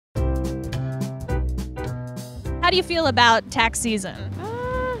do you feel about tax season?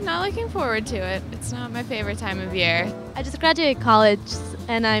 Not looking forward to it. It's not my favorite time of year. I just graduated college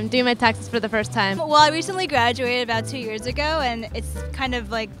and I'm doing my taxes for the first time. Well, I recently graduated about 2 years ago, and it's kind of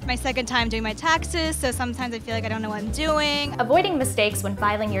like my second time doing my taxes, so sometimes I feel like I don't know what I'm doing. Avoiding mistakes when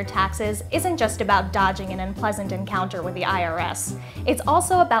filing your taxes isn't just about dodging an unpleasant encounter with the IRS. It's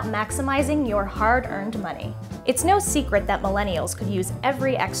also about maximizing your hard-earned money. It's no secret that millennials could use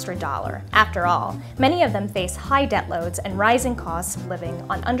every extra dollar. After all, many of them face high debt loads and rising costs of living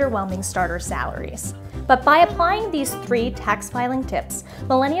on underwhelming starter salaries. But by applying these 3 tax filing tips,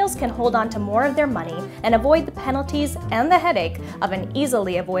 millennials can hold on to more of their money and avoid the penalties and the headache of an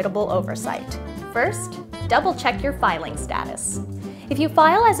easily avoidable oversight. First, double check your filing status. If you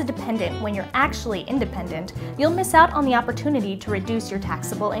file as a dependent when you're actually independent, you'll miss out on the opportunity to reduce your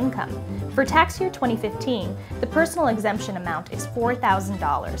taxable income. For tax year 2015, the personal exemption amount is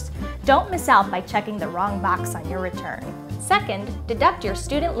 $4,000. Don't miss out by checking the wrong box on your return. Second, deduct your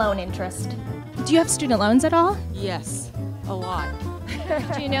student loan interest. Do you have student loans at all? Yes, a lot.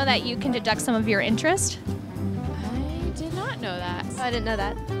 Do you know that you can deduct some of your interest? I did not know that. I didn't know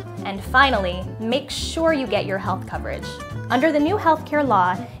that. And finally, make sure you get your health coverage. Under the new healthcare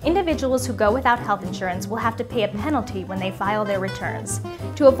law, individuals who go without health insurance will have to pay a penalty when they file their returns.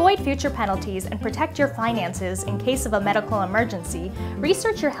 To avoid future penalties and protect your finances in case of a medical emergency,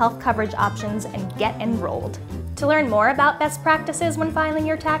 research your health coverage options and get enrolled. To learn more about best practices when filing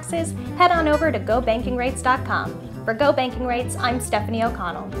your taxes, head on over to GoBankingRates.com. For Go Banking Rates, I'm Stephanie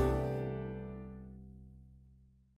O'Connell.